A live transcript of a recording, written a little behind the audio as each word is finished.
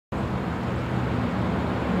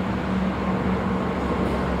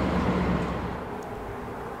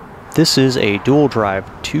This is a dual drive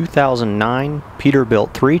 2009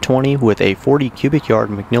 Peterbilt 320 with a 40 cubic yard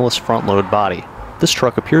McNeilus front load body. This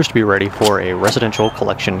truck appears to be ready for a residential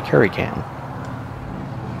collection carry can.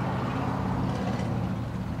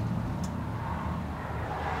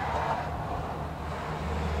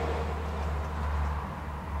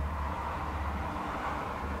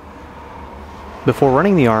 Before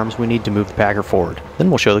running the arms, we need to move the packer forward. Then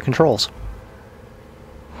we'll show the controls.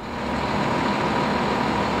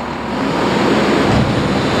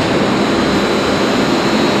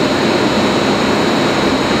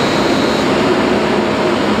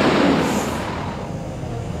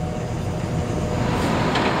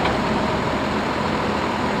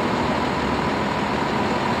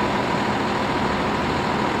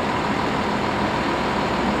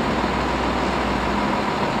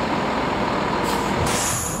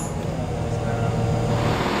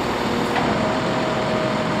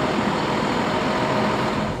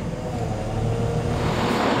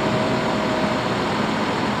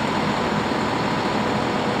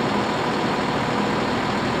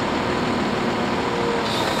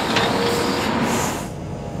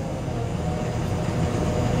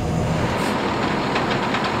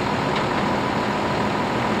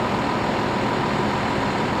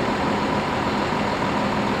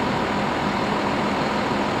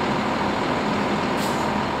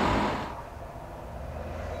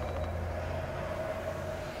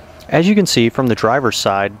 As you can see from the driver's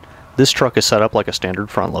side, this truck is set up like a standard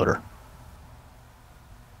front loader.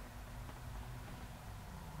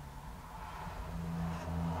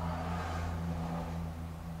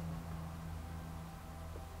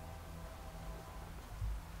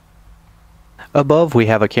 Above we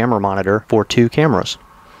have a camera monitor for 2 cameras.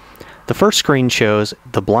 The first screen shows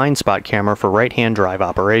the blind spot camera for right-hand drive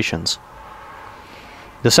operations.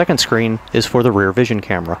 The second screen is for the rear vision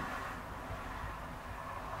camera.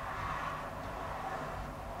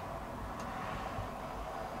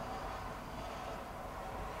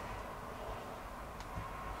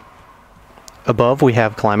 Above we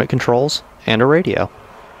have climate controls and a radio.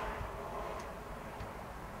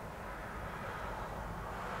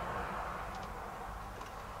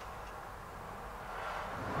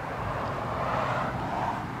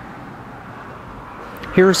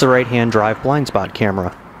 Here's the right-hand drive blind spot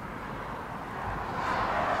camera.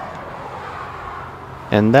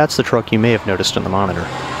 And that's the truck you may have noticed in the monitor.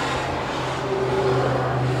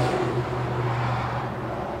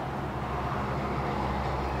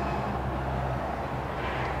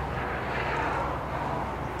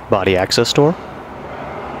 Body access door.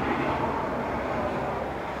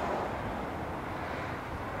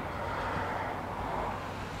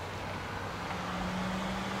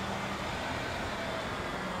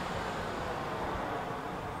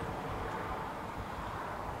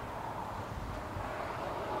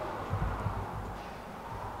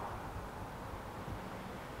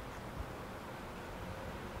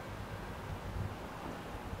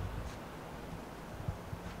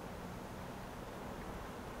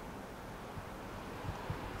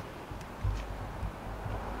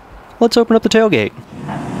 Let's open up the tailgate.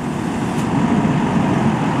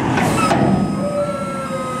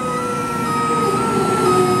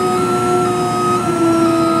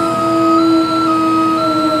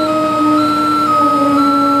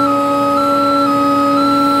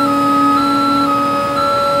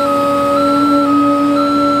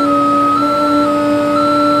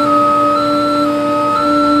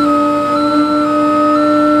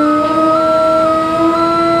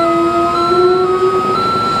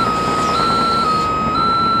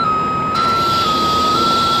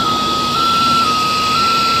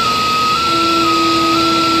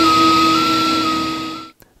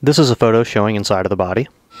 This is a photo showing inside of the body.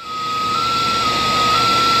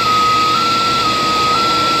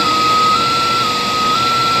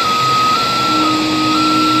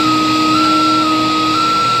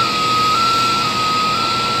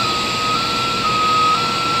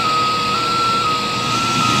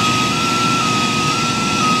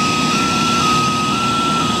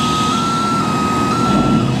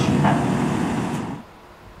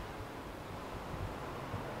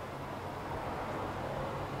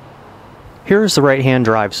 Here's the right-hand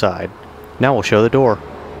drive side. Now we'll show the door.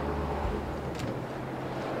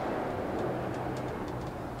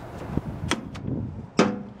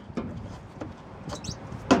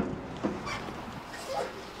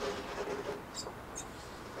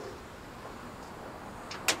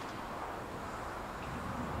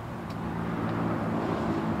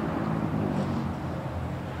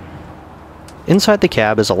 Inside the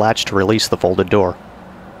cab is a latch to release the folded door.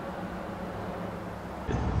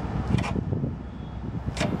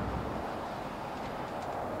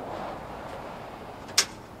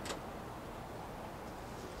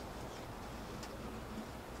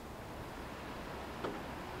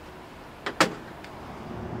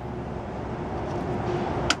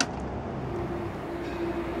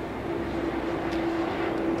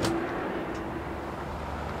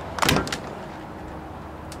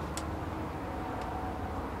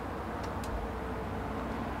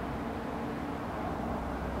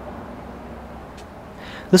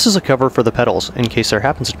 This is a cover for the pedals in case there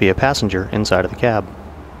happens to be a passenger inside of the cab.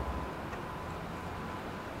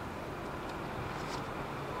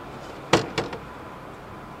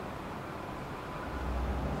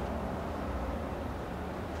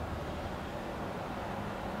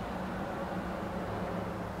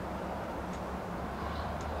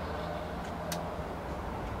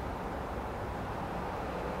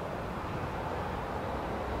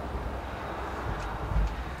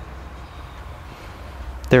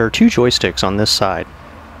 There are two joysticks on this side,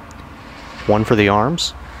 one for the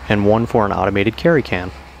arms and one for an automated carry can.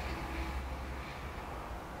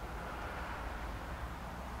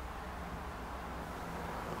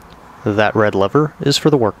 That red lever is for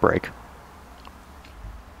the work brake.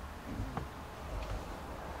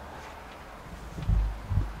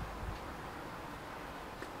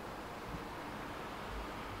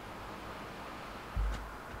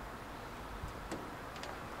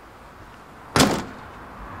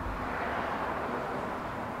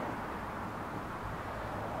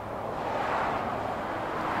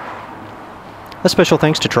 A special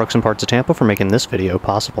thanks to Trucks Parts of Tampa for making this video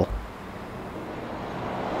possible.